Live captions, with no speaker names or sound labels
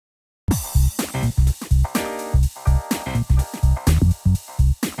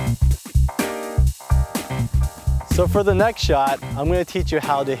So for the next shot, I'm going to teach you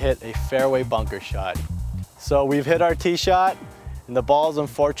how to hit a fairway bunker shot. So we've hit our tee shot, and the ball's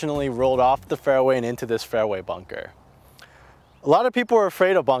unfortunately rolled off the fairway and into this fairway bunker. A lot of people are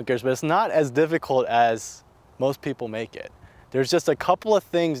afraid of bunkers, but it's not as difficult as most people make it. There's just a couple of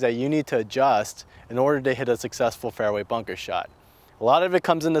things that you need to adjust in order to hit a successful fairway bunker shot. A lot of it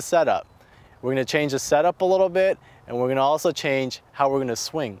comes in the setup. We're going to change the setup a little bit, and we're going to also change how we're going to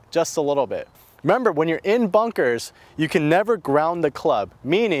swing just a little bit. Remember, when you're in bunkers, you can never ground the club,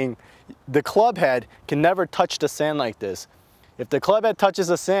 meaning the club head can never touch the sand like this. If the club head touches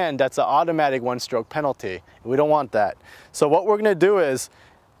the sand, that's an automatic one-stroke penalty. We don't want that. So what we're going to do is,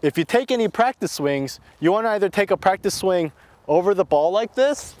 if you take any practice swings, you want to either take a practice swing over the ball like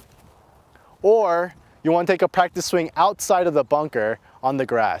this, or you want to take a practice swing outside of the bunker on the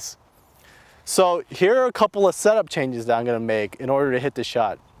grass. So here are a couple of setup changes that I'm going to make in order to hit the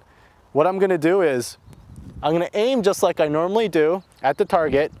shot. What I'm going to do is, I'm going to aim just like I normally do at the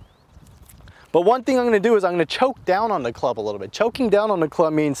target. But one thing I'm going to do is I'm going to choke down on the club a little bit. Choking down on the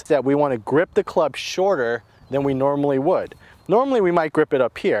club means that we want to grip the club shorter than we normally would. Normally we might grip it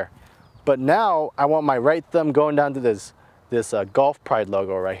up here, but now I want my right thumb going down to this Golf Pride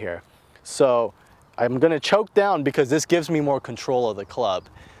logo right here. So I'm going to choke down because this gives me more control of the club,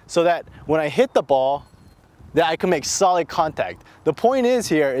 so that when I hit the ball, that I can make solid contact. The point is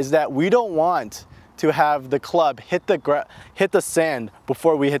here is that we don't want to have the club hit the sand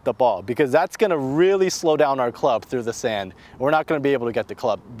before we hit the ball, because that's going to really slow down our club through the sand. We're not going to be able to get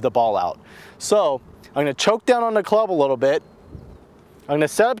the ball out. So I'm going to choke down on the club a little bit. I'm going to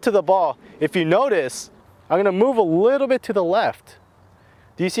set up to the ball. If you notice, I'm going to move a little bit to the left.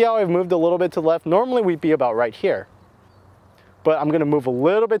 Do you see how I've moved a little bit to the left? Normally we'd be about right here, but I'm going to move a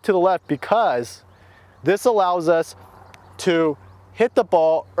little bit to the left because this allows us to hit the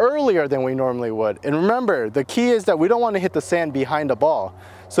ball earlier than we normally would. And remember, the key is that we don't want to hit the sand behind the ball.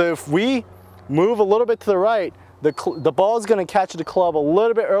 So if we move a little bit to the right, the ball is going to catch the club a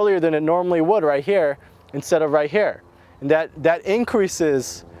little bit earlier than it normally would right here instead of right here. And that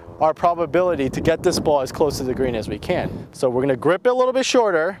increases our probability to get this ball as close to the green as we can. So we're going to grip it a little bit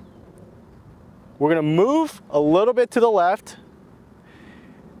shorter. We're going to move a little bit to the left.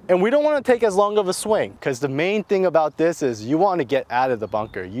 And we don't want to take as long of a swing, because the main thing about this is you want to get out of the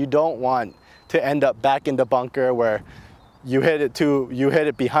bunker. You don't want to end up back in the bunker where you hit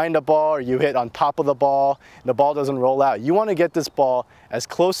it behind the ball, or you hit on top of the ball and the ball doesn't roll out. You want to get this ball as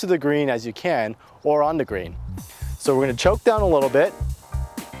close to the green as you can, or on the green. So we're going to choke down a little bit,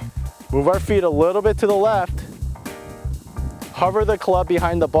 move our feet a little bit to the left, hover the club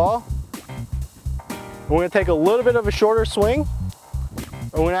behind the ball. We're going to take a little bit of a shorter swing.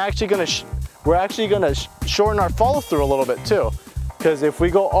 And we're actually going to shorten our follow through a little bit too, because if we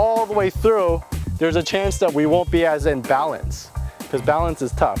go all the way through, there's a chance that we won't be as in balance, because balance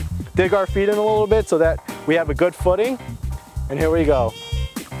is tough. Dig our feet in a little bit so that we have a good footing, and here we go.